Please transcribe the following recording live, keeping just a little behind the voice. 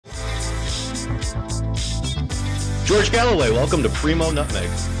George Galloway, welcome to Primo Nutmeg.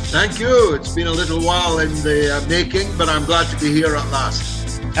 Thank you. It's been a little while in the making, but I'm glad to be here at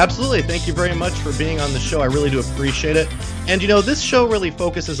last. Absolutely. Thank you very much for being on the show. I really do appreciate it. And, you know, this show really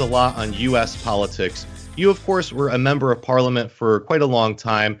focuses a lot on U.S. politics. You, of course, were a member of Parliament for quite a long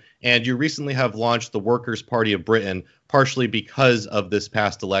time, and you recently have launched the Workers' Party of Britain, partially because of this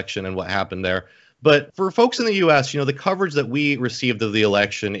past election and what happened there. But for folks in the U.S., you know, the coverage that we received of the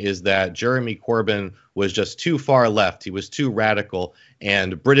election is that Jeremy Corbyn was just too far left. He was too radical,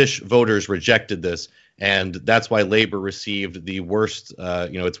 and British voters rejected this. And that's why Labour received the worst,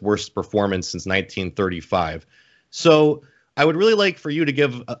 its worst performance since 1935. So I would really like for you to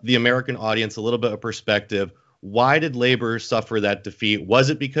give the American audience a little bit of perspective. Why did Labour suffer that defeat? Was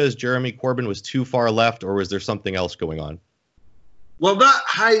it because Jeremy Corbyn was too far left, or was there something else going on? Well, that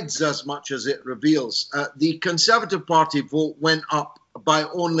hides as much as it reveals. The Conservative Party vote went up by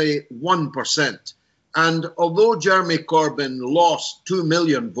only 1%. And although Jeremy Corbyn lost 2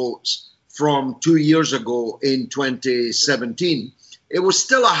 million votes from 2 years ago in 2017, it was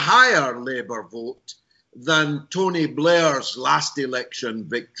still a higher Labour vote than Tony Blair's last election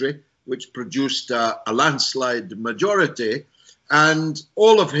victory, which produced a landslide majority, and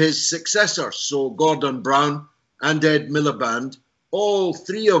all of his successors, so Gordon Brown and Ed Miliband. All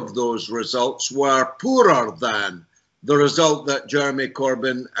three of those results were poorer than the result that Jeremy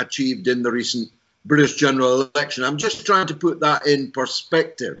Corbyn achieved in the recent British general election. I'm just trying to put that in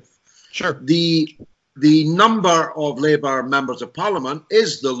perspective. Sure. The number of Labour members of Parliament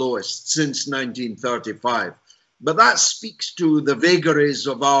is the lowest since 1935. But that speaks to the vagaries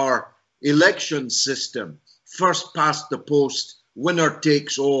of our election system. First past the post, winner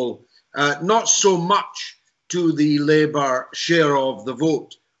takes all. Not so much to the Labour share of the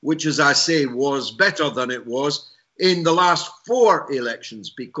vote, which, as I say, was better than it was in the last 4 elections,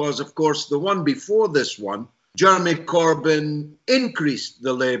 because, of course, the one before this one, Jeremy Corbyn increased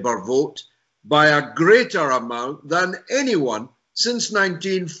the Labour vote by a greater amount than anyone since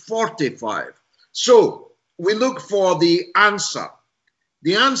 1945. So we look for the answer.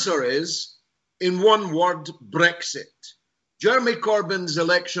 The answer is, in one word, Brexit. Jeremy Corbyn's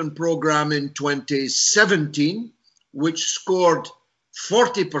election programme in 2017, which scored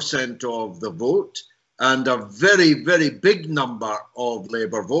 40% of the vote and a very, very big number of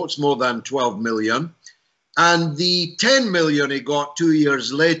Labour votes, more than 12 million, and the 10 million he got 2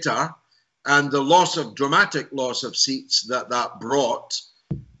 years later, and the dramatic loss of seats that brought,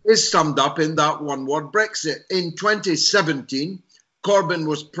 is summed up in that one word, Brexit. In 2017, Corbyn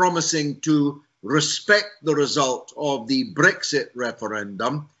was promising to respect the result of the Brexit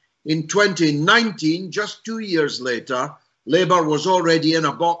referendum. In 2019, just 2 years later, Labour was already in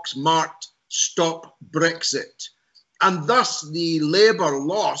a box marked Stop Brexit. And thus the Labour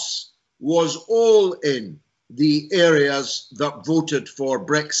loss was all in the areas that voted for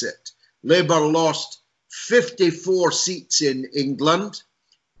Brexit. Labour lost 54 seats in England.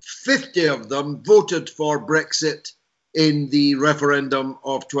 50 of them voted for Brexit in the referendum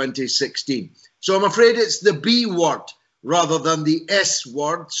of 2016. So I'm afraid it's the B word rather than the S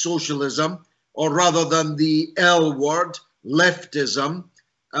word, socialism, or rather than the L word, leftism,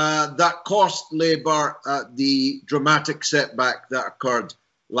 that cost Labour the dramatic setback that occurred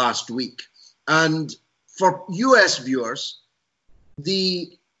last week. And for US viewers,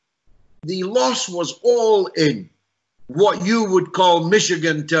 the loss was all in what you would call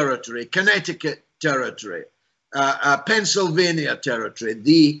Michigan territory, Connecticut territory, Pennsylvania territory.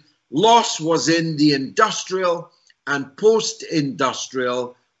 The loss was in the industrial and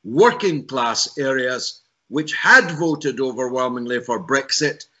post-industrial working class areas, which had voted overwhelmingly for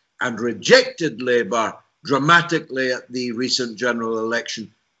Brexit and rejected Labour dramatically at the recent general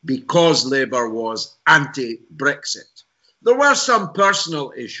election because Labour was anti-Brexit. There were some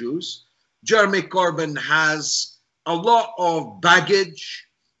personal issues. Jeremy Corbyn has a lot of baggage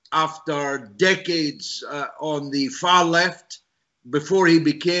after decades on the far left before he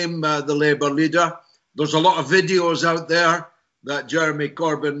became the Labour leader. There's a lot of videos out there that Jeremy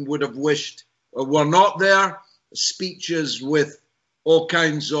Corbyn would have wished were not there, speeches with all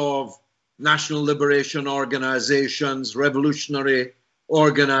kinds of national liberation organizations, revolutionary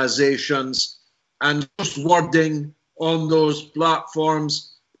organizations, and just wording on those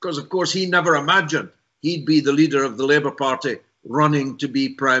platforms, because of course he never imagined he'd be the leader of the Labour Party running to be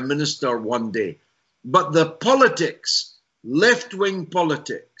Prime Minister one day. But the politics, left-wing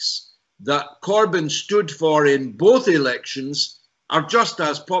politics, that Corbyn stood for in both elections are just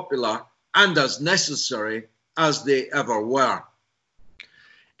as popular and as necessary as they ever were.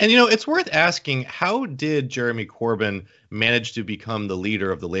 And, it's worth asking, how did Jeremy Corbyn manage to become the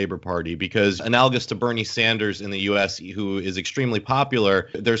leader of the Labour Party? Because analogous to Bernie Sanders in the U.S., who is extremely popular,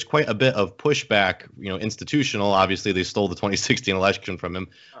 there's quite a bit of pushback, institutional. Obviously, they stole the 2016 election from him.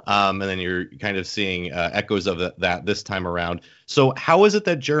 And then you're kind of seeing echoes of that this time around. So how is it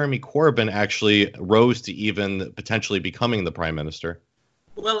that Jeremy Corbyn actually rose to even potentially becoming the prime minister?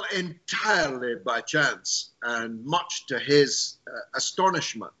 Well, entirely by chance, and much to his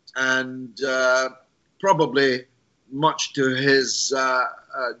astonishment, and probably much to his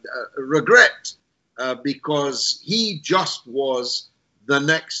regret, because he just was the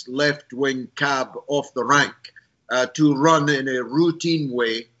next left-wing cab off the rank to run in a routine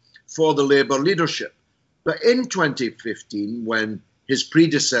way for the Labour leadership. But in 2015, when his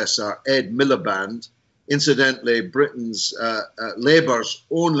predecessor, Ed Miliband, incidentally, Britain's Labour's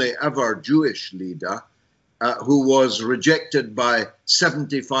only ever Jewish leader, who was rejected by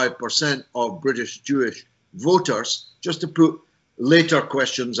 75% of British Jewish voters, just to put later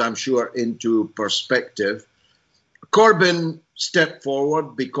questions, I'm sure, into perspective. Corbyn stepped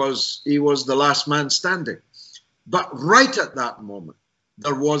forward because he was the last man standing. But right at that moment,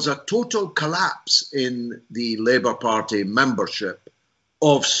 there was a total collapse in the Labour Party membership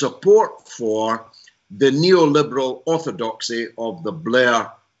of support for the neoliberal orthodoxy of the Blair,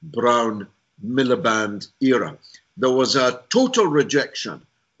 Brown, Miliband era. There was a total rejection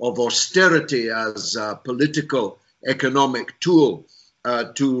of austerity as a political economic tool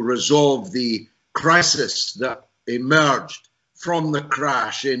to resolve the crisis that emerged from the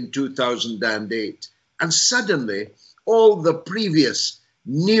crash in 2008. And suddenly, all the previous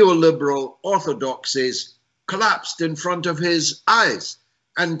neoliberal orthodoxies collapsed in front of his eyes.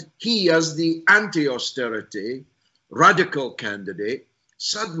 And he, as the anti-austerity radical candidate,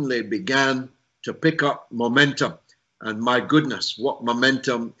 suddenly began to pick up momentum. And my goodness, what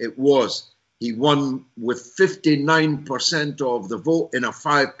momentum it was. He won with 59% of the vote in a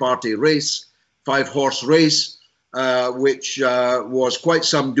five-horse race, which was quite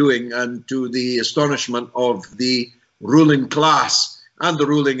some doing, and to the astonishment of the ruling class and the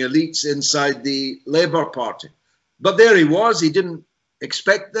ruling elites inside the Labour Party. But there he was. He didn't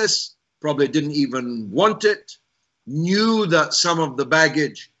expect this, probably didn't even want it, knew that some of the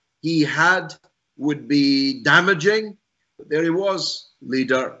baggage he had would be damaging. But there he was,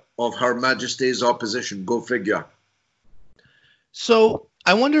 leader of Her Majesty's opposition. Go figure. So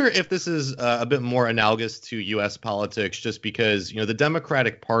I wonder if this is a bit more analogous to U.S. politics, just because, the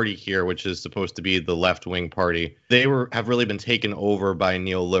Democratic Party here, which is supposed to be the left-wing party, they have really been taken over by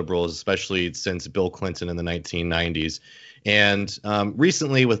neoliberals, especially since Bill Clinton in the 1990s. And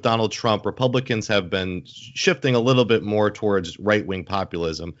recently with Donald Trump, Republicans have been shifting a little bit more towards right-wing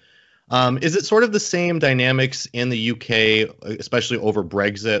populism. Is it sort of the same dynamics in the UK, especially over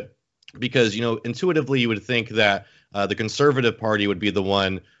Brexit? Because, intuitively you would think that the Conservative Party would be the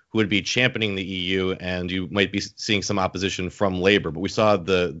one who would be championing the EU, and you might be seeing some opposition from Labour. But we saw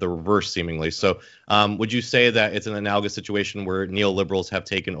the reverse seemingly. So would you say that it's an analogous situation where neoliberals have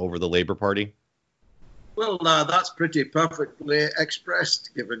taken over the Labour Party? Well, that's pretty perfectly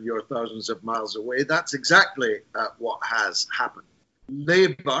expressed, given you're thousands of miles away. That's exactly what has happened.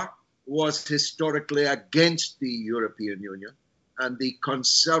 Labour was historically against the European Union, and the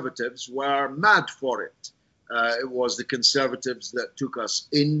Conservatives were mad for it. It was the Conservatives that took us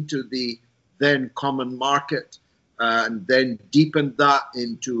into the then common market and then deepened that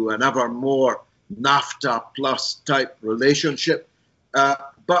into an ever more NAFTA plus type relationship.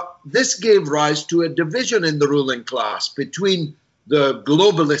 But this gave rise to a division in the ruling class between the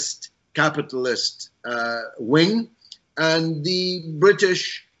globalist capitalist wing and the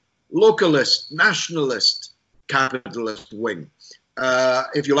British localist, nationalist capitalist wing.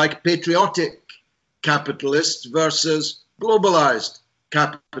 If you like, patriotic capitalists versus globalized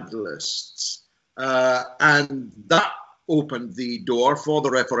capitalists. And that opened the door for the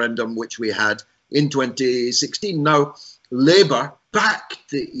referendum which we had in 2016. Now, Labour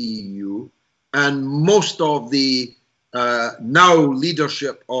backed the EU, and most of the now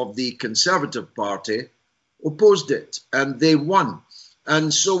leadership of the Conservative Party opposed it, and they won.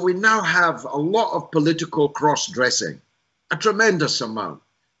 And so we now have a lot of political cross-dressing, a tremendous amount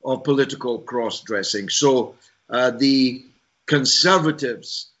of political cross-dressing. So the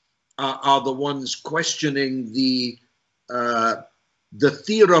Conservatives are the ones questioning the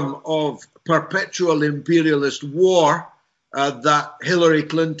theorem of perpetual imperialist war that Hillary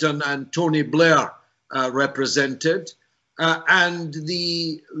Clinton and Tony Blair represented, and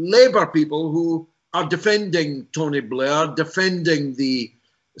the Labour people who are defending Tony Blair, defending the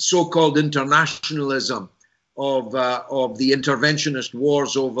so-called internationalism of the interventionist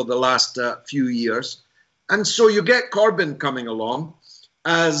wars over the last few years. And so you get Corbyn coming along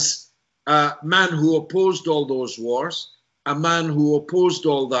as a man who opposed all those wars, a man who opposed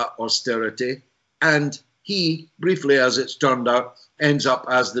all that austerity, and he, briefly as it's turned out, ends up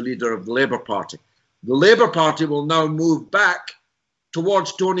as the leader of the Labour Party. The Labour Party will now move back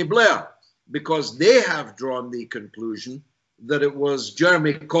towards Tony Blair because they have drawn the conclusion that it was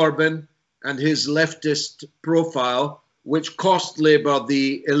Jeremy Corbyn and his leftist profile which cost Labour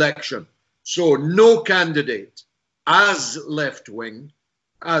the election. So no candidate as left-wing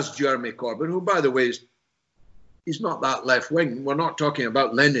as Jeremy Corbyn, who, by the way, he's not that left-wing. We're not talking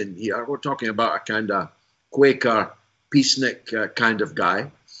about Lenin here. We're talking about a kind of Quaker, peacenik kind of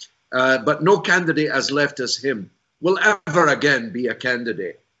guy. But no candidate as left as him will ever again be a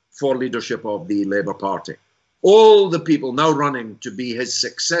candidate for leadership of the Labour Party. All the people now running to be his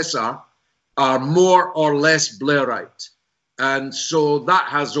successor are more or less Blairite. And so that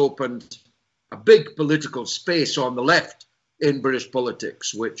has opened a big political space on the left in British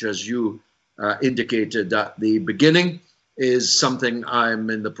politics, which, as you indicated at the beginning, is something I'm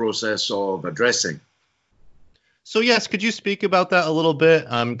in the process of addressing. So yes, could you speak about that a little bit?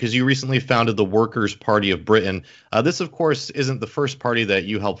 Because you recently founded the Workers' Party of Britain. This, of course, isn't the first party that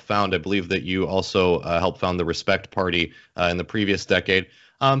you helped found. I believe that you also helped found the Respect Party in the previous decade.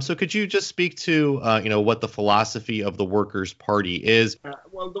 So could you just speak to, what the philosophy of the Workers' Party is?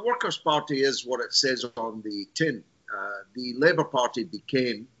 Well, the Workers' Party is what it says on the tin. The Labour Party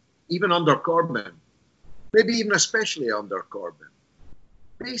became, even under Corbyn, maybe even especially under Corbyn,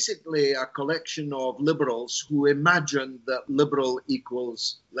 basically a collection of liberals who imagined that liberal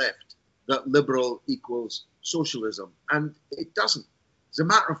equals left, that liberal equals socialism. And it doesn't. As a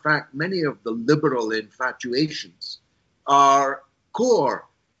matter of fact, many of the liberal infatuations are core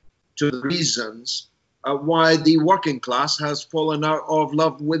to the reasons why the working class has fallen out of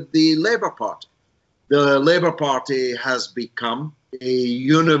love with the Labour Party. The Labour Party has become a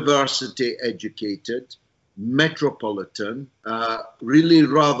university-educated, metropolitan, really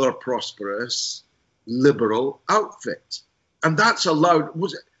rather prosperous, liberal outfit. And that's allowed,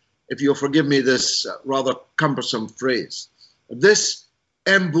 if you'll forgive me this rather cumbersome phrase, this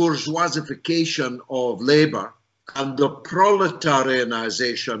embourgeoisification of Labour and the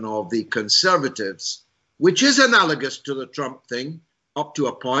proletarianization of the Conservatives, which is analogous to the Trump thing up to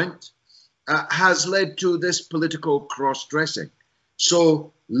a point, has led to this political cross-dressing.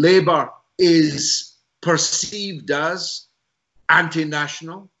 So Labour is perceived as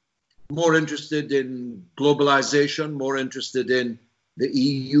anti-national, more interested in globalization, more interested in the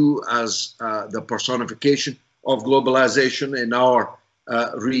EU as the personification of globalization in our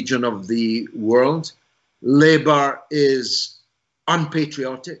region of the world. Labour is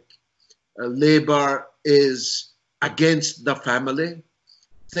unpatriotic. Labour is against the family,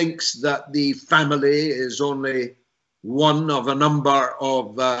 thinks that the family is only one of a number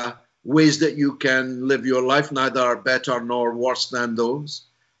of ways that you can live your life, neither better nor worse than those.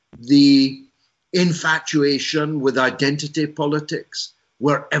 The infatuation with identity politics,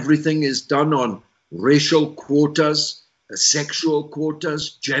 where everything is done on racial quotas, sexual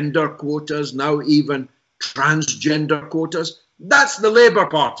quotas, gender quotas, now even transgender quotas. That's the Labour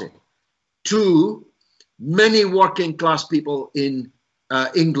Party. To many working class people in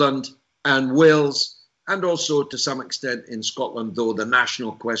England and Wales, and also to some extent in Scotland, though the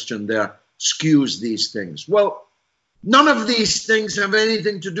national question there skews these things. Well, none of these things have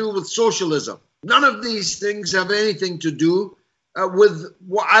anything to do with socialism. None of these things have anything to do with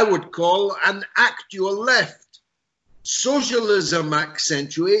what I would call an actual left. Socialism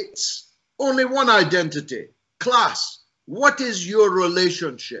accentuates only one identity, class. What is your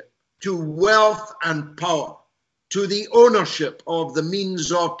relationship to wealth and power, to the ownership of the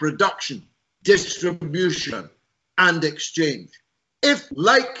means of production, distribution, and exchange? If,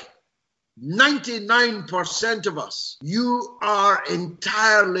 like 99% of us, you are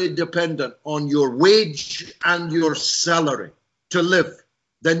entirely dependent on your wage and your salary to live,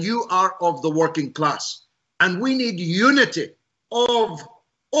 then you are of the working class. And we need unity of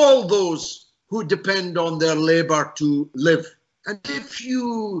all those who depend on their labor to live. And if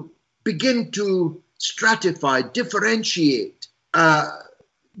you begin to stratify, differentiate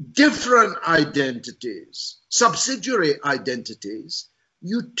different identities, subsidiary identities,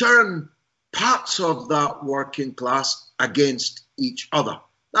 you turn parts of that working class against each other.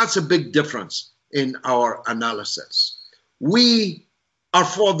 That's a big difference in our analysis. We are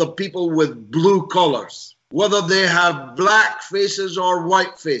for the people with blue collars, whether they have black faces or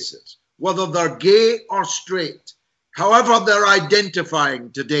white faces, whether they're gay or straight, however they're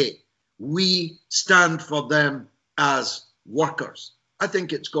identifying today. we stand for them as workers. I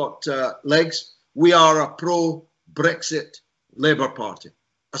think it's got legs. We are a pro-Brexit Labour Party,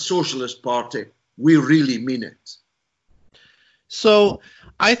 a socialist party. We really mean it. So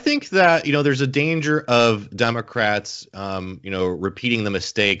I think that, there's a danger of Democrats, repeating the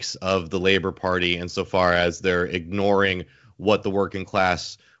mistakes of the Labor Party insofar as they're ignoring what the working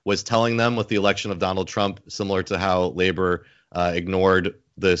class was telling them with the election of Donald Trump, similar to how Labor ignored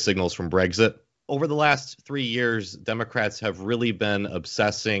the signals from Brexit. Over the last 3 years, Democrats have really been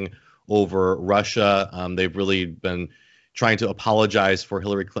obsessing over Russia. They've really been trying to apologize for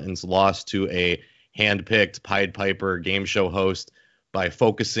Hillary Clinton's loss to a hand-picked Pied Piper game show host by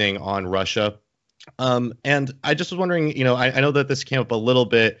focusing on Russia. And I just was wondering, I know that this came up a little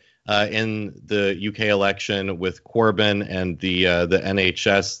bit in the UK election with Corbyn and the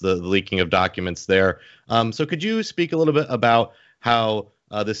NHS, the leaking of documents there. So could you speak a little bit about how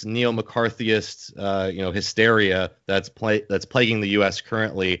this neo-McCarthyist, hysteria that's plaguing the U.S.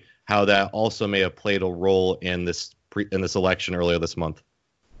 currently, how that also may have played a role in this election earlier this month?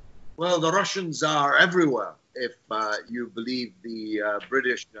 Well, the Russians are everywhere, if you believe the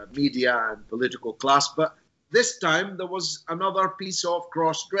British media and political class. But this time there was another piece of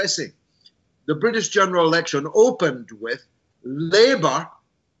cross-dressing. The British general election opened with Labour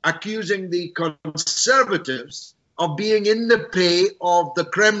accusing the Conservatives of being in the pay of the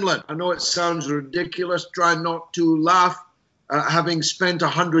Kremlin. I know it sounds ridiculous, try not to laugh, having spent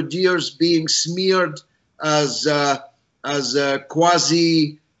 100 years being smeared as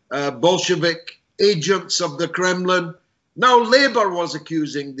quasi-Bolshevik agents of the Kremlin. Now Labour was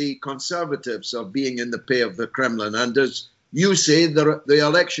accusing the Conservatives of being in the pay of the Kremlin. And as you say, the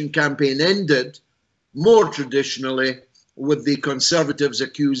election campaign ended more traditionally with the Conservatives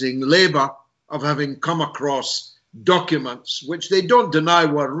accusing Labour of having come across documents which they don't deny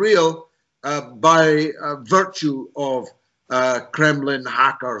were real by virtue of Kremlin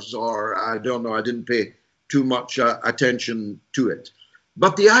hackers, or I don't know, I didn't pay too much attention to it.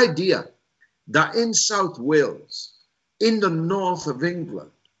 But the idea that in South Wales, in the north of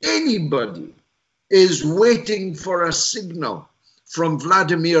England, anybody is waiting for a signal from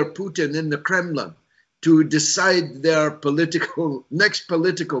Vladimir Putin in the Kremlin to decide their next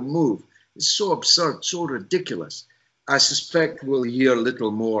political move is so absurd, so ridiculous. I suspect we'll hear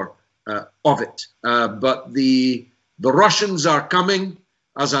little more of it. But the Russians are coming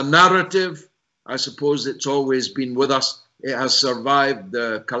as a narrative. I suppose it's always been with us. It has survived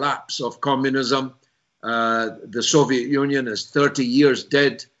the collapse of communism. The Soviet Union is 30 years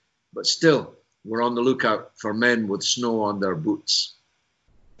dead, but still we're on the lookout for men with snow on their boots.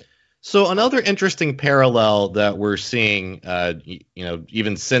 So another interesting parallel that we're seeing,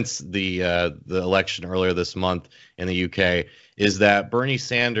 even since the election earlier this month in the UK, is that Bernie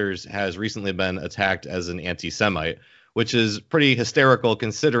Sanders has recently been attacked as an anti-Semite, which is pretty hysterical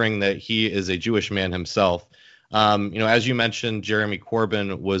considering that he is a Jewish man himself. As you mentioned, Jeremy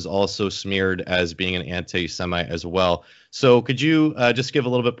Corbyn was also smeared as being an anti-Semite as well. So could you just give a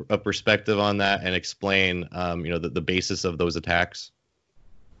little bit of perspective on that and explain, the basis of those attacks?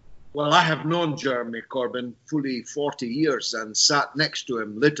 Well, I have known Jeremy Corbyn fully 40 years and sat next to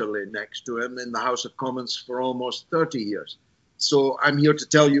him, literally next to him, in the House of Commons for almost 30 years. So I'm here to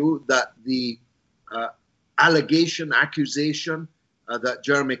tell you that the accusation that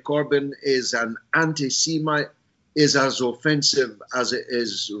Jeremy Corbyn is an anti-Semite is as offensive as it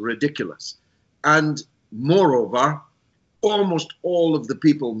is ridiculous. And moreover, almost all of the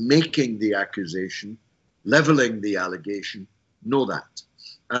people making the accusation, leveling the allegation, know that.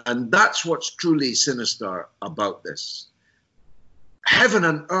 And that's what's truly sinister about this. Heaven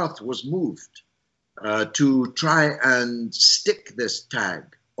and earth was moved to try and stick this tag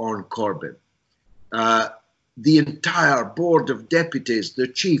on Corbyn. The entire board of deputies, the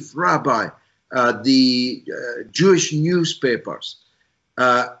chief rabbi, the Jewish newspapers,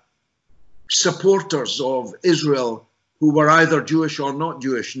 supporters of Israel who were either Jewish or not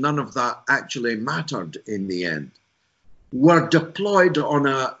Jewish, none of that actually mattered in the end, were deployed on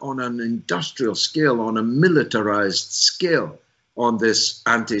an industrial scale, on a militarized scale, on this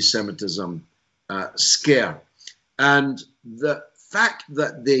anti-Semitism scare. And the fact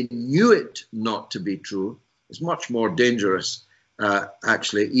that they knew it not to be true is much more dangerous,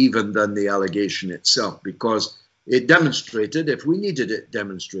 actually, even than the allegation itself, because it demonstrated, if we needed it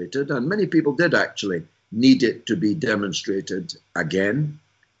demonstrated, and many people did actually need it to be demonstrated again,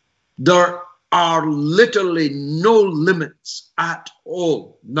 there are literally no limits at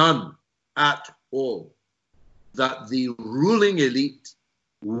all, none at all, that the ruling elite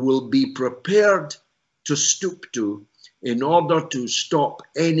will be prepared to stoop to in order to stop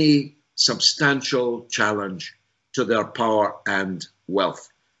any substantial challenge to their power and wealth.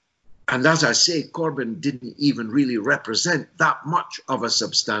 And as I say, Corbyn didn't even really represent that much of a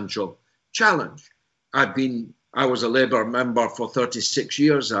substantial challenge. I was a Labour member for 36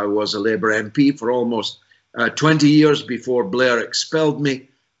 years. I was a Labour MP for almost 20 years before Blair expelled me,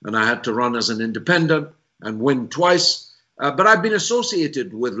 and I had to run as an independent and win twice. But I've been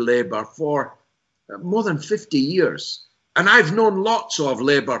associated with Labour for more than 50 years. And I've known lots of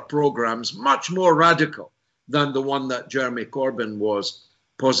Labour programmes, much more radical than the one that Jeremy Corbyn was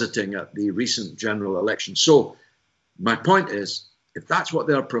positing at the recent general election. So my point is, if that's what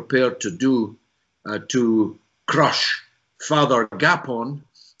they're prepared to do to crush Father Gapon,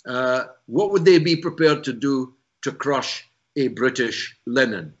 what would they be prepared to do to crush a British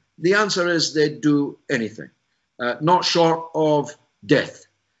Lenin? The answer is they'd do anything, not short of death,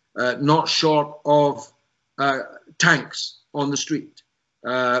 not short of tanks on the street.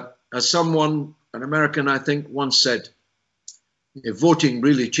 As someone, an American, I think, once said, if voting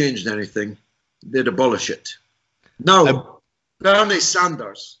really changed anything, they'd abolish it. Now, Bernie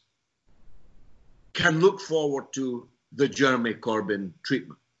Sanders can look forward to the Jeremy Corbyn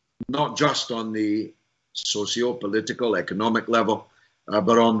treatment, not just on the socio-political, economic level,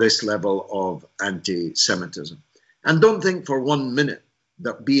 but on this level of anti-Semitism. And don't think for 1 minute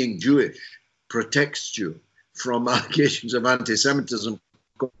that being Jewish protects you from allegations of anti-Semitism,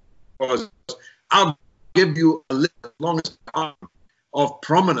 because I'll give you a list as long as of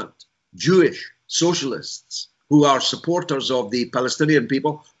prominent Jewish socialists who are supporters of the Palestinian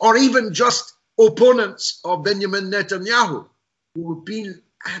people, or even just opponents of Benjamin Netanyahu, who have been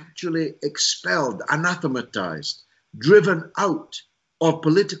actually expelled, anathematized, driven out of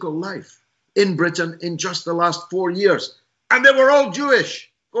political life in Britain in just the last 4 years. And they were all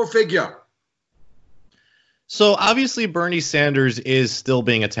Jewish. Go figure. So obviously Bernie Sanders is still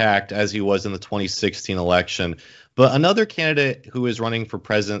being attacked as he was in the 2016 election. But another candidate who is running for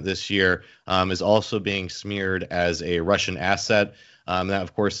president this year is also being smeared as a Russian asset. That,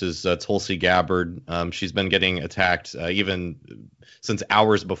 of course, is Tulsi Gabbard. She's been getting attacked even since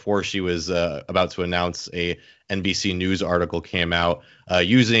hours before she was about to announce a NBC News article came out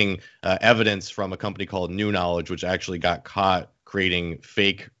using evidence from a company called New Knowledge, which actually got caught creating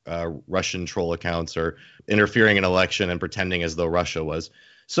fake Russian troll accounts or interfering in an election and pretending as though Russia was.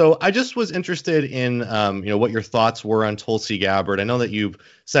 So I just was interested in, what your thoughts were on Tulsi Gabbard. I know that you've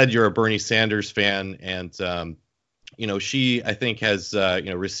said you're a Bernie Sanders fan, and she, I think, has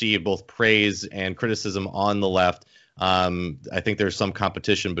received both praise and criticism on the left. I think there's some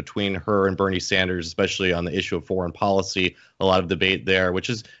competition between her and Bernie Sanders, especially on the issue of foreign policy. A lot of debate there, which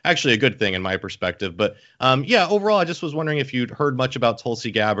is actually a good thing in my perspective. But overall, I just was wondering if you'd heard much about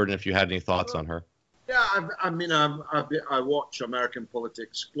Tulsi Gabbard and if you had any thoughts on her. Yeah, I watch American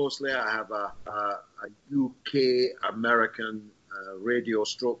politics closely. I have a UK American radio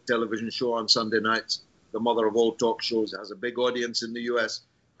stroke television show on Sunday nights, the mother of all talk shows. It has a big audience in the US.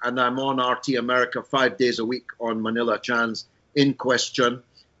 And I'm on RT America 5 days a week on Manila Chan's In Question.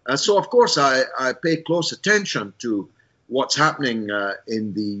 So, of course, I pay close attention to what's happening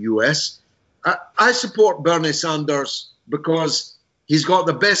in the US. I support Bernie Sanders because he's got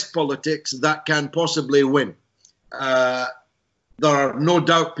the best politics that can possibly win. There are no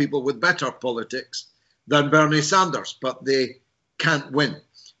doubt people with better politics than Bernie Sanders, but they can't win.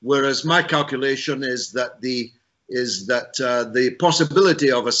 Whereas my calculation is that the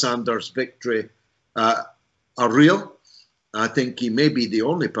possibility of a Sanders victory are real. I think he may be the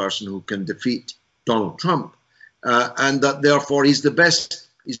only person who can defeat Donald Trump, and that therefore he's the best.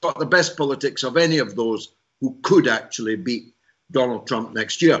 He's got the best politics of any of those who could actually beat Donald Trump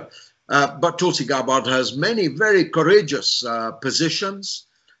next year. But Tulsi Gabbard has many very courageous positions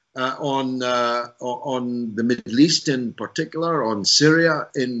on the Middle East in particular, on Syria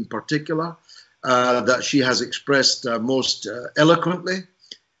in particular, that she has expressed most eloquently.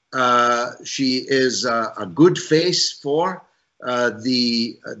 She is a good face for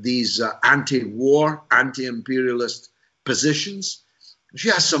these anti-war, anti-imperialist positions. She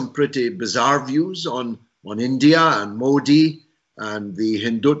has some pretty bizarre views on India and Modi and the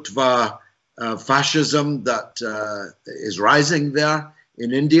Hindutva fascism that is rising there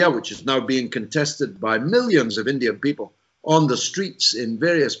in India, which is now being contested by millions of Indian people on the streets in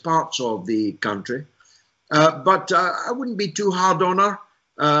various parts of the country. But I wouldn't be too hard on her.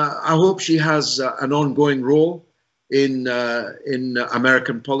 I hope she has an ongoing role in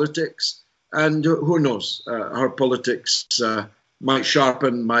American politics. And who knows, her politics might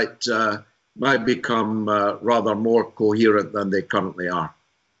sharpen, might become rather more coherent than they currently are.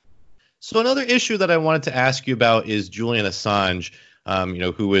 So another issue that I wanted to ask you about is Julian Assange.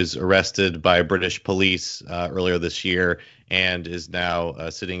 who was arrested by British police earlier this year and is now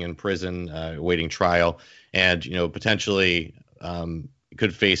sitting in prison awaiting trial, and potentially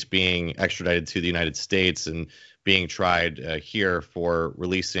could face being extradited to the United States and being tried here for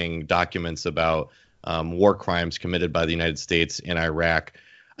releasing documents about war crimes committed by the United States in Iraq.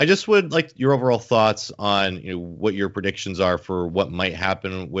 I just would like your overall thoughts on what your predictions are for what might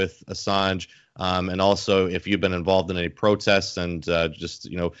happen with Assange, and also if you've been involved in any protests, and just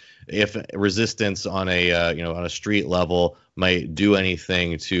if resistance on a on a street level might do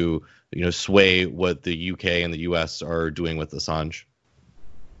anything to sway what the UK and the US are doing with Assange.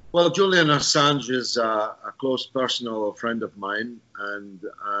 Well, Julian Assange is a close personal friend of mine, and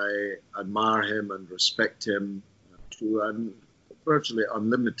I admire him and respect him to an virtually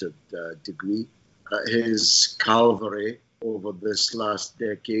unlimited degree. His calvary over this last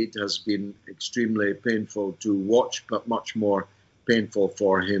decade has been extremely painful to watch, but much more painful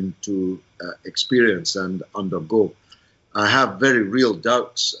for him to experience and undergo. I have very real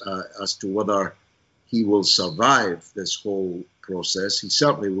doubts as to whether he will survive this whole process. He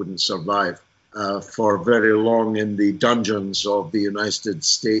certainly wouldn't survive for very long in the dungeons of the United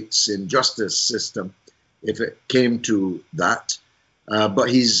States injustice system if it came to that. But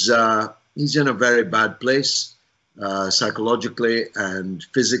he's in a very bad place psychologically and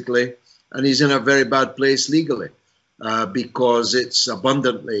physically, and he's in a very bad place legally because it's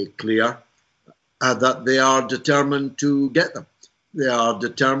abundantly clear that they are determined to get them. They are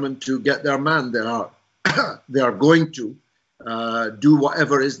determined to get their man. They are going to do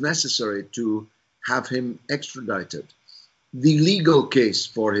whatever is necessary to have him extradited. The legal case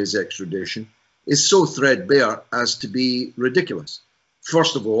for his extradition is so threadbare as to be ridiculous.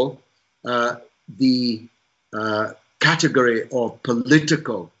 First of all, the category of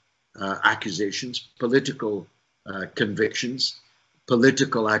political accusations, political convictions,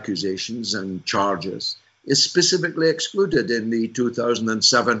 political accusations and charges is specifically excluded in the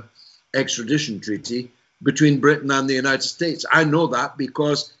 2007 extradition treaty between Britain and the United States. I know that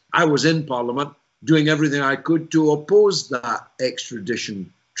because I was in Parliament doing everything I could to oppose that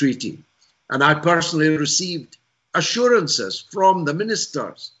extradition treaty. And I personally received assurances from the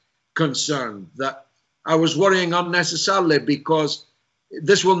ministers concerned that I was worrying unnecessarily because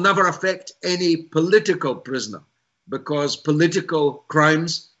this will never affect any political prisoner, because political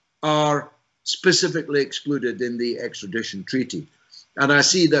crimes are specifically excluded in the extradition treaty. And I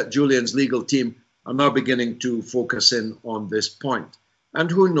see that Julian's legal team are now beginning to focus in on this point. And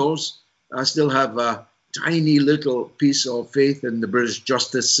who knows, I still have a tiny little piece of faith in the British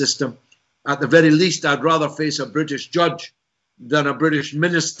justice system. At the very least, I'd rather face a British judge than a British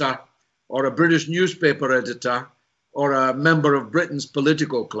minister or a British newspaper editor or a member of Britain's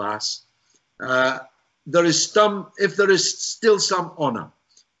political class. If there is still some honour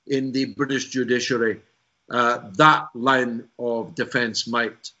in the British judiciary, that line of defence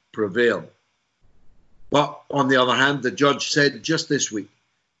might prevail. But on the other hand, the judge said just this week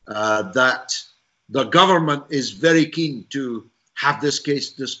that the government is very keen to have this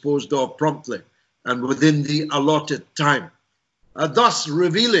case disposed of promptly and within the allotted time, thus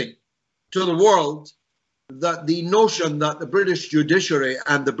revealing to the world that the notion that the British judiciary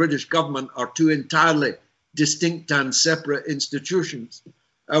and the British government are two entirely distinct and separate institutions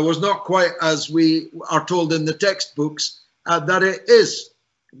was not quite as we are told in the textbooks that it is.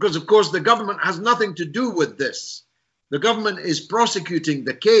 Because, of course, the government has nothing to do with this. The government is prosecuting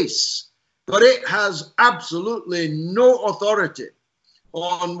the case, but it has absolutely no authority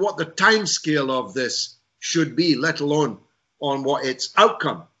on what the timescale of this should be, let alone on what its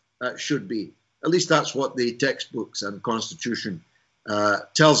outcome should be. At least that's what the textbooks and Constitution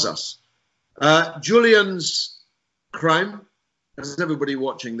tells us. Julian's crime, as everybody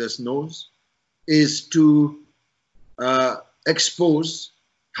watching this knows, is to expose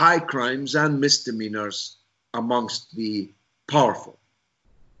high crimes and misdemeanors amongst the powerful.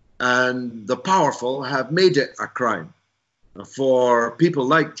 And the powerful have made it a crime for people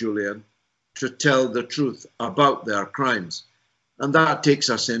like Julian to tell the truth about their crimes. And that takes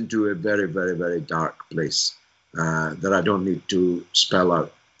us into a very, very, very dark place that I don't need to spell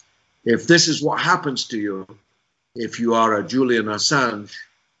out. If this is what happens to you, if you are a Julian Assange,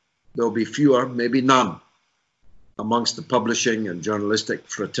 there'll be fewer, maybe none, amongst the publishing and journalistic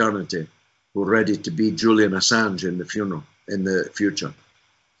fraternity who are ready to be Julian Assange in the future.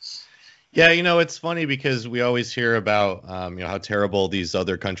 Yeah, it's funny because we always hear about how terrible these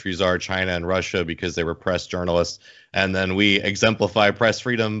other countries are, China and Russia, because they repress journalists, and then we exemplify press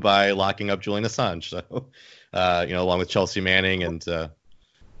freedom by locking up Julian Assange. So, along with Chelsea Manning and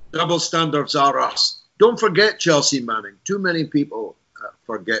double standards are us. Don't forget Chelsea Manning. Too many people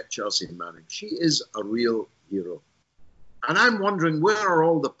forget Chelsea Manning. She is a real hero. And I'm wondering, where are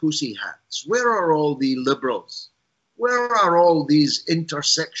all the pussy hats? Where are all the liberals? Where are all these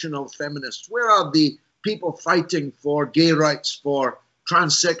intersectional feminists? Where are the people fighting for gay rights, for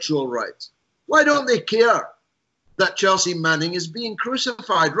transsexual rights? Why don't they care that Chelsea Manning is being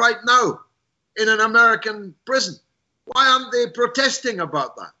crucified right now in an American prison? Why aren't they protesting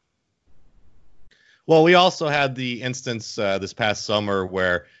about that? Well, we also had the instance this past summer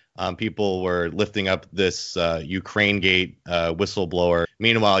where people were lifting up this Ukraine Gate whistleblower.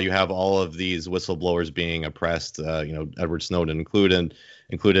 Meanwhile, you have all of these whistleblowers being oppressed, Edward Snowden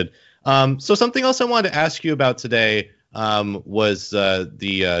included. So something else I wanted to ask you about today was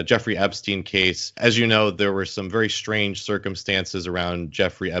the Jeffrey Epstein case. As you know, there were some very strange circumstances around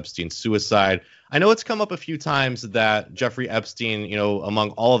Jeffrey Epstein's suicide. I know it's come up a few times that Jeffrey Epstein, among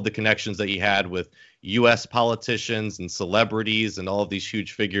all of the connections that he had with U.S. politicians and celebrities and all of these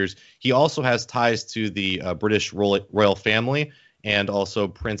huge figures, he also has ties to the British royal family and also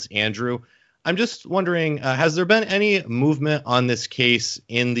Prince Andrew. I'm just wondering, has there been any movement on this case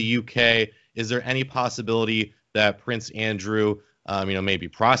in the UK? Is there any possibility that Prince Andrew, may be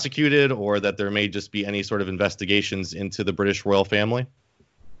prosecuted, or that there may just be any sort of investigations into the British royal family?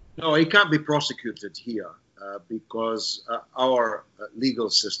 No, he can't be prosecuted here because our legal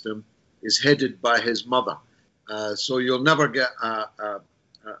system is headed by his mother. So you'll never get a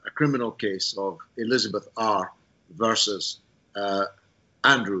criminal case of Elizabeth R. versus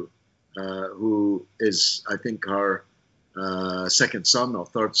Andrew, who is, I think, her second son or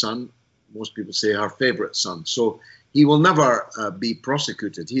third son. Most people say her favorite son. So he will never be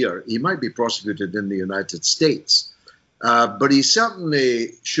prosecuted here. He might be prosecuted in the United States, but he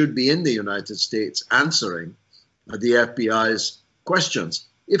certainly should be in the United States answering the FBI's questions,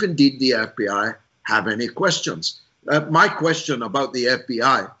 if indeed the FBI have any questions. My question about the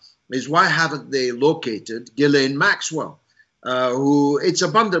FBI is, why haven't they located Ghislaine Maxwell, who, it's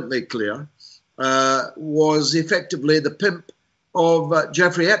abundantly clear, was effectively the pimp of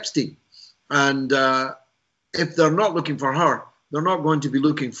Jeffrey Epstein? And if they're not looking for her, they're not going to be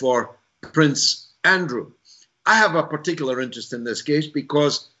looking for Prince Andrew. I have a particular interest in this case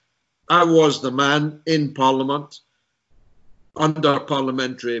because I was the man in Parliament under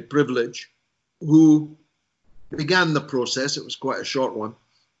parliamentary privilege who began the process, it was quite a short one,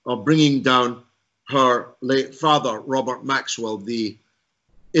 of bringing down her late father, Robert Maxwell, the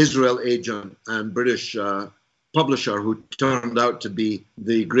Israel agent and British publisher who turned out to be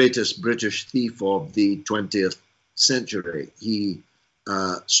the greatest British thief of the 20th century. He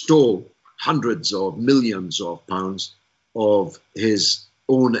stole hundreds of millions of pounds of his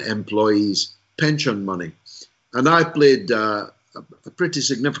own employees' pension money. And I played a pretty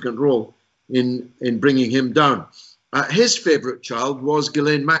significant role in bringing him down. His favorite child was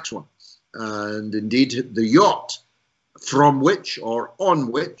Ghislaine Maxwell. And indeed, the yacht from which or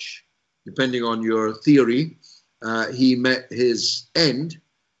on which, depending on your theory, he met his end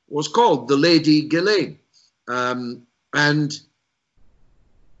was called the Lady Ghislaine. And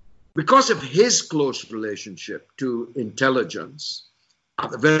because of his close relationship to intelligence, at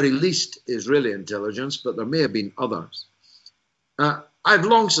the very least Israeli intelligence, but there may have been others, I've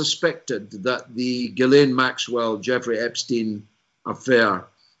long suspected that the Ghislaine Maxwell, Jeffrey Epstein affair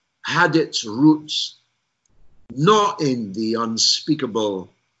had its roots not in the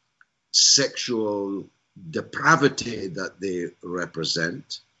unspeakable sexual depravity that they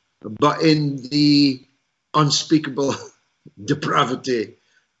represent, but in the unspeakable depravity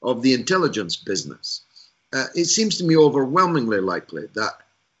of the intelligence business. It seems to me overwhelmingly likely that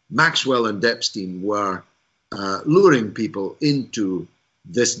Maxwell and Epstein were luring people into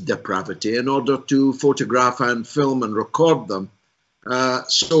this depravity in order to photograph and film and record them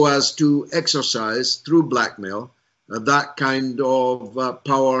so as to exercise through blackmail that kind of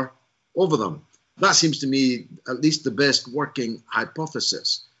power over them. That seems to me at least the best working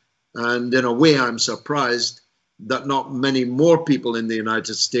hypothesis. And in a way, I'm surprised that not many more people in the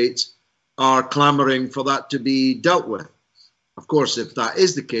United States are clamoring for that to be dealt with. Of course, if that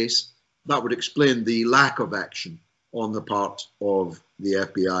is the case, that would explain the lack of action on the part of the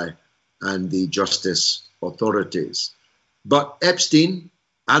FBI and the justice authorities. But Epstein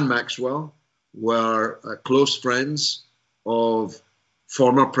and Maxwell were close friends of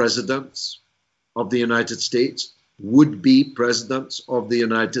former presidents of the United States, would-be presidents of the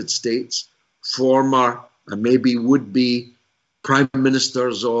United States, former and maybe would-be prime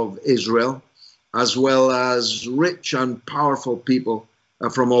ministers of Israel, as well as rich and powerful people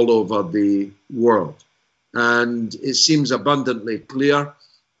from all over the world. And it seems abundantly clear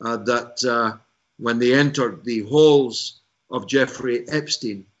that when they entered the halls of Jeffrey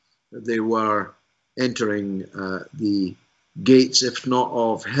Epstein, they were entering the gates, if not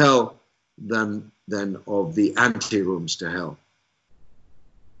of hell, then of the anterooms to hell.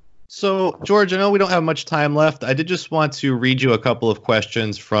 So, George, I know we don't have much time left. I did just want to read you a couple of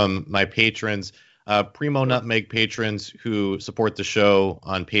questions from my patrons. Primo Nutmeg patrons who support the show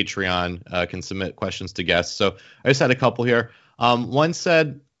on Patreon can submit questions to guests. So I just had a couple here. One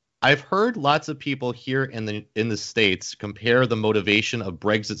said, I've heard lots of people here in the States compare the motivation of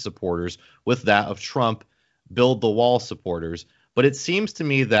Brexit supporters with that of Trump build the wall supporters. But it seems to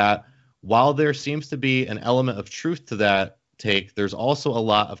me that while there seems to be an element of truth to that take, there's also a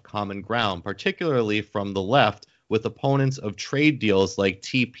lot of common ground, particularly from the left, with opponents of trade deals like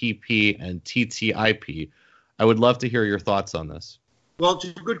TPP and TTIP. I would love to hear your thoughts on this. Well, it's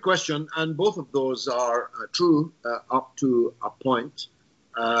a good question, and both of those are true up to a point.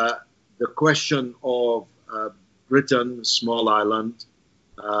 The question of Britain, small island,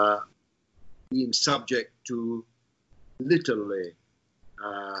 being subject to literally,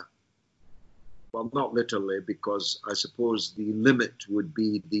 well, not literally, because I suppose the limit would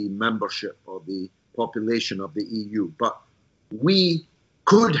be the membership or the population of the EU. But we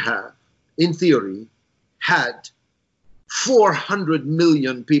could have, in theory, had 400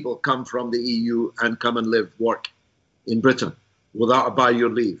 million people come from the EU and come and live, work in Britain without a buy your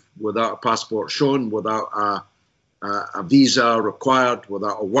leave, without a passport shown, without a visa required,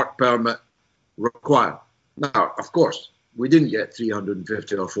 without a work permit required. Now, of course, we didn't get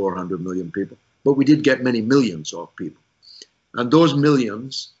 350 or 400 million people, but we did get many millions of people. And those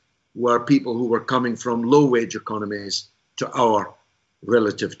millions were people who were coming from low-wage economies to our,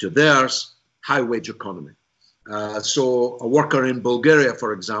 relative to theirs, high-wage economy. So a worker in Bulgaria,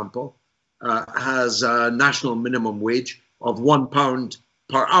 for example, has a national minimum wage of £1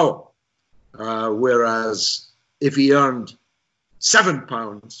 per hour, whereas if he earned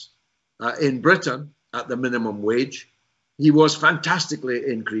 £7 in Britain at the minimum wage, he was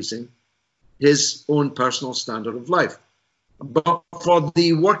fantastically increasing his own personal standard of life. But for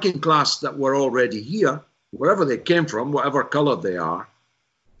the working class that were already here, wherever they came from, whatever color they are,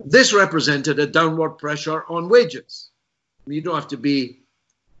 this represented a downward pressure on wages. You don't have to be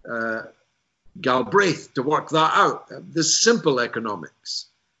Galbraith to work that out. This simple economics,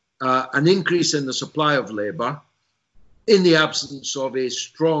 an increase in the supply of labor in the absence of a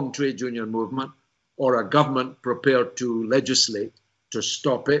strong trade union movement or a government prepared to legislate to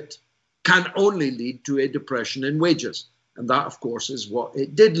stop it, can only lead to a depression in wages. And that, of course, is what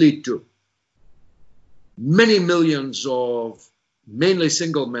it did lead to. Many millions of mainly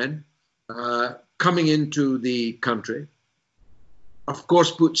single men coming into the country, of course,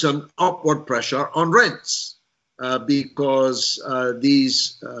 puts an upward pressure on rents because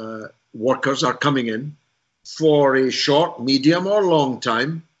these workers are coming in for a short, medium, or long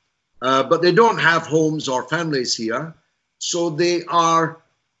time, but they don't have homes or families here, so they are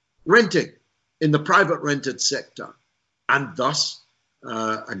renting in the private rented sector. And thus,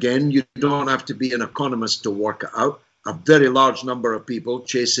 again, you don't have to be an economist to work it out. A very large number of people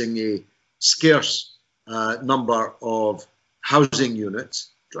chasing a scarce number of housing units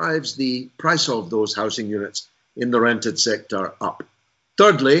drives the price of those housing units in the rented sector up.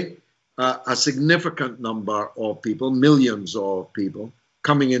 Thirdly, a significant number of people, millions of people,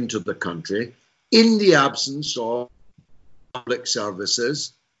 coming into the country in the absence of public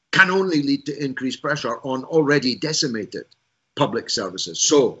services can only lead to increased pressure on already decimated public services.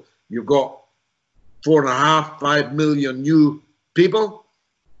 So you've got 4.5, 5 million new people,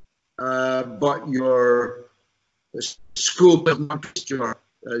 but your school, your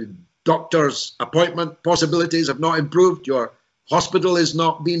doctor's appointment possibilities have not improved, your hospital is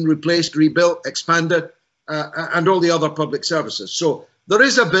not being replaced, rebuilt, expanded, and all the other public services. So there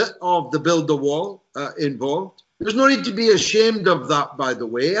is a bit of the build the wall involved. There's no need to be ashamed of that, by the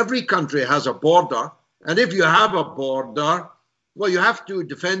way. Every country has a border, and if you have a border, well, you have to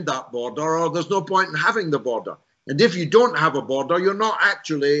defend that border, or there's no point in having the border. And if you don't have a border, you're not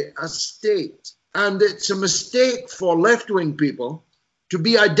actually a state. And it's a mistake for left-wing people to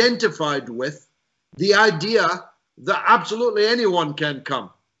be identified with the idea that absolutely anyone can come.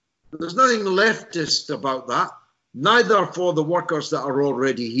 There's nothing leftist about that, neither for the workers that are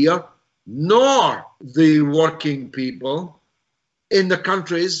already here, nor the working people in the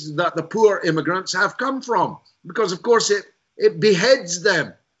countries that the poor immigrants have come from. Because, of course, it beheads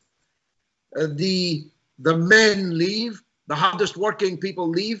them. The men leave, the hardest working people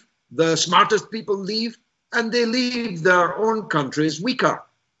leave, the smartest people leave, and they leave their own countries weaker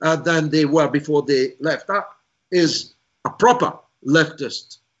than they were before they left. That is a proper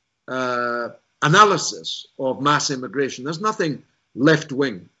leftist analysis of mass immigration. There's nothing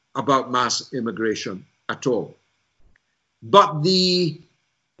left-wing about mass immigration at all. But the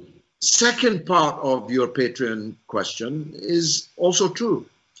second part of your Patreon question is also true,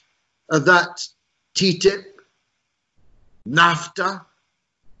 that TTIP, NAFTA,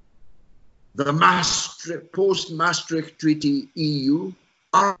 the post-Maastricht Treaty EU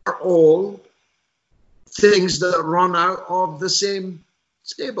are all things that run out of the same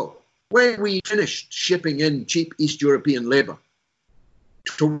stable. When we finished shipping in cheap East European labour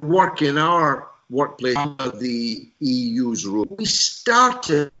to work in our workplace under the EU's rule, we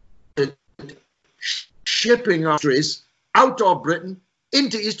started shipping our factories out of Britain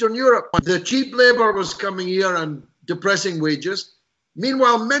into Eastern Europe. The cheap labour was coming here and depressing wages.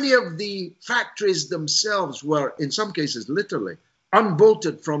 Meanwhile, many of the factories themselves were, in some cases, literally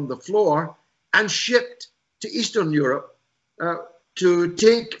unbolted from the floor and shipped to Eastern Europe to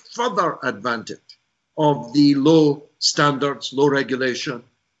take further advantage of the low standards, low regulation,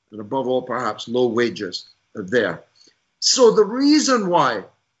 and above all, perhaps, low wages there. So the reason why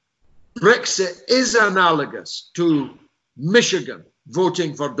Brexit is analogous to Michigan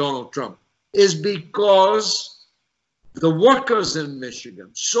voting for Donald Trump is because the workers in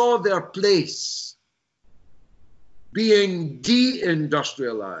Michigan saw their place being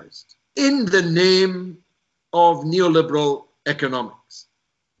deindustrialized in the name of neoliberal economics.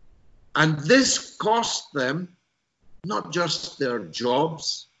 And this cost them not just their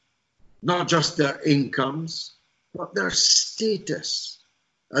jobs, not just their incomes, but their status,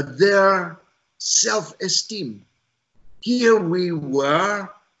 their self-esteem. Here we were,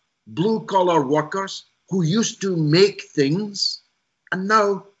 blue-collar workers who used to make things, and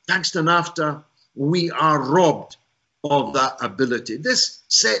now, thanks to NAFTA, we are robbed of that ability. This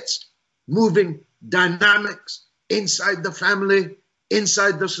sets moving dynamics inside the family,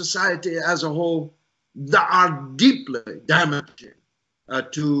 inside the society as a whole, that are deeply damaging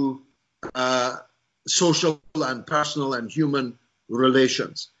to social and personal and human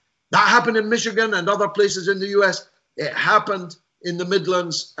relations. That happened in Michigan and other places in the US. It happened in the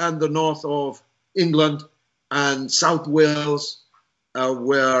Midlands and the north of England and South Wales,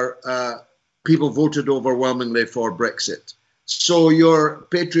 where people voted overwhelmingly for Brexit. So your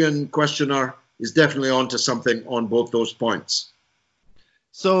Patreon questioner is definitely onto something on both those points.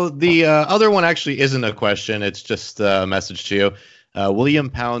 So the other one actually isn't a question. It's just a message to you. William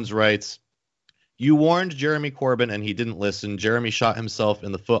Pounds writes, "You warned Jeremy Corbyn and he didn't listen. Jeremy shot himself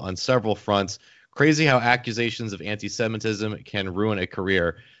in the foot on several fronts. Crazy how accusations of anti-Semitism can ruin a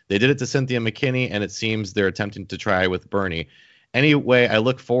career. They did it to Cynthia McKinney, and it seems they're attempting to try with Bernie. Anyway, I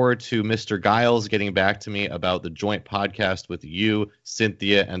look forward to Mr. Giles getting back to me about the joint podcast with you,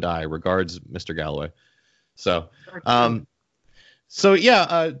 Cynthia, and I. Regards, Mr. Galloway." So,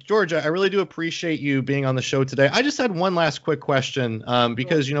 George, I really do appreciate you being on the show today. I just had one last quick question,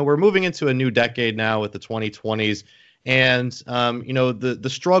 because, we're moving into a new decade now with the 2020s. And, the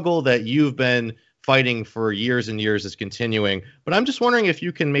struggle that you've been fighting for years and years is continuing. But I'm just wondering if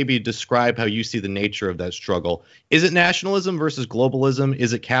you can maybe describe how you see the nature of that struggle. Is it nationalism versus globalism?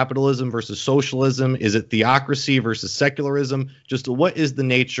 Is it capitalism versus socialism? Is it theocracy versus secularism? Just what is the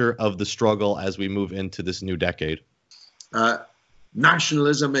nature of the struggle as we move into this new decade?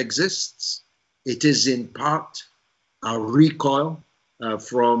 Nationalism exists. It is in part a recoil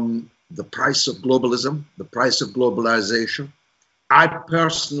from the price of globalism, the price of globalization. I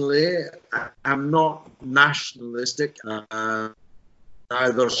personally am not nationalistic, neither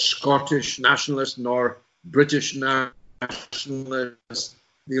Scottish nationalist nor British nationalist.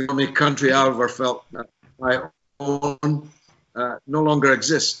 The only country I ever felt my own no longer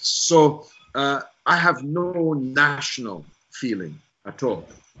exists. So I have no national feeling at all.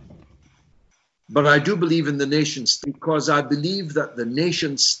 But I do believe in the nation state because I believe that the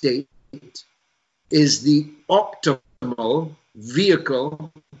nation state is the optimal vehicle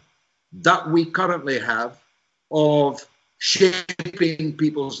that we currently have of shaping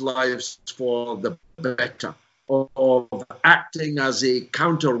people's lives for the better, of acting as a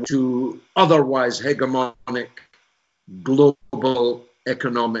counter to otherwise hegemonic global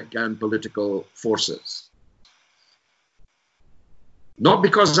economic and political forces. Not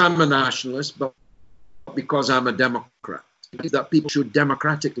because I'm a nationalist, but because I'm a Democrat. That people should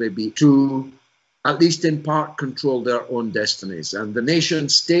democratically be to, at least in part, control their own destinies. And the nation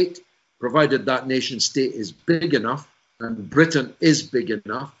state, provided that nation state is big enough, and Britain is big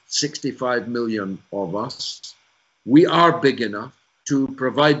enough, 65 million of us, we are big enough to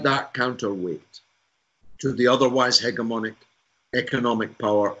provide that counterweight to the otherwise hegemonic economic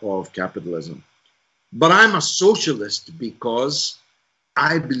power of capitalism. But I'm a socialist because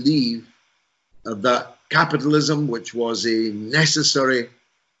I believe that capitalism, which was a necessary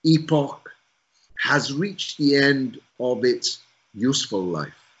epoch, has reached the end of its useful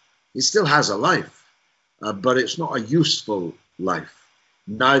life. It still has a life, but it's not a useful life,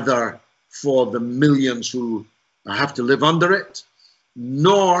 neither for the millions who have to live under it,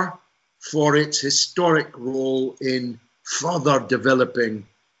 nor for its historic role in further developing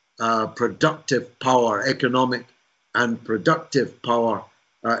productive power, economic and productive power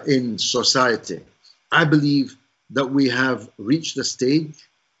in society. I believe that we have reached a stage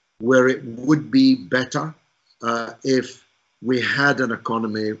where it would be better if we had an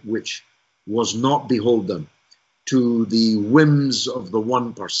economy which was not beholden to the whims of the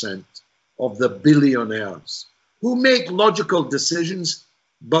 1%, of the billionaires, who make logical decisions,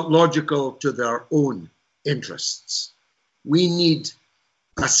 but logical to their own interests. We need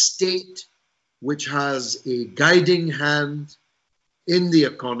a state which has a guiding hand in the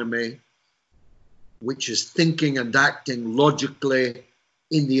economy, which is thinking and acting logically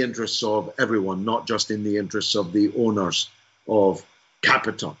in the interests of everyone, not just in the interests of the owners of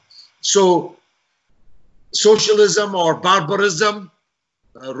capital. So, socialism or barbarism,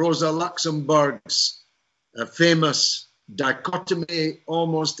 Rosa Luxemburg's famous dichotomy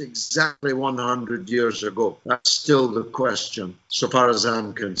almost exactly 100 years ago. That's still the question, so far as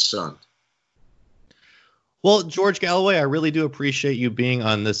I'm concerned. Well, George Galloway, I really do appreciate you being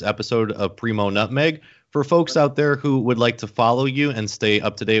on this episode of Primo Nutmeg. For folks out there who would like to follow you and stay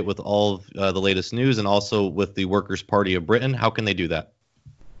up to date with all of the latest news and also with the Workers' Party of Britain, how can they do that?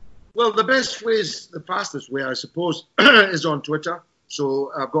 Well, the best way, the fastest way, I suppose, is on Twitter.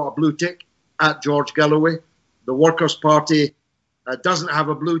 So I've got a blue tick at George Galloway. The Workers' Party doesn't have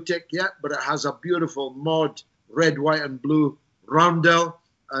a blue tick yet, but it has a beautiful mod, red, white, and blue roundel,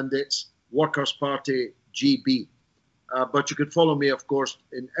 and it's Workers' Party GB. But you could follow me, of course,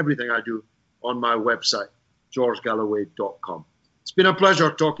 in everything I do on my website, georgegalloway.com. It's been a pleasure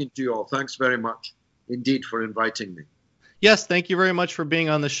talking to you all. Thanks very much indeed for inviting me. Yes, thank you very much for being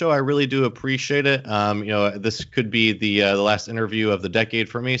on the show. I really do appreciate it. This could be the last interview of the decade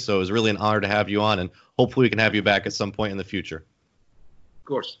for me, so it was really an honor to have you on, and hopefully we can have you back at some point in the future. Of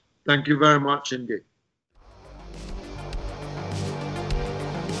course. Thank you very much indeed.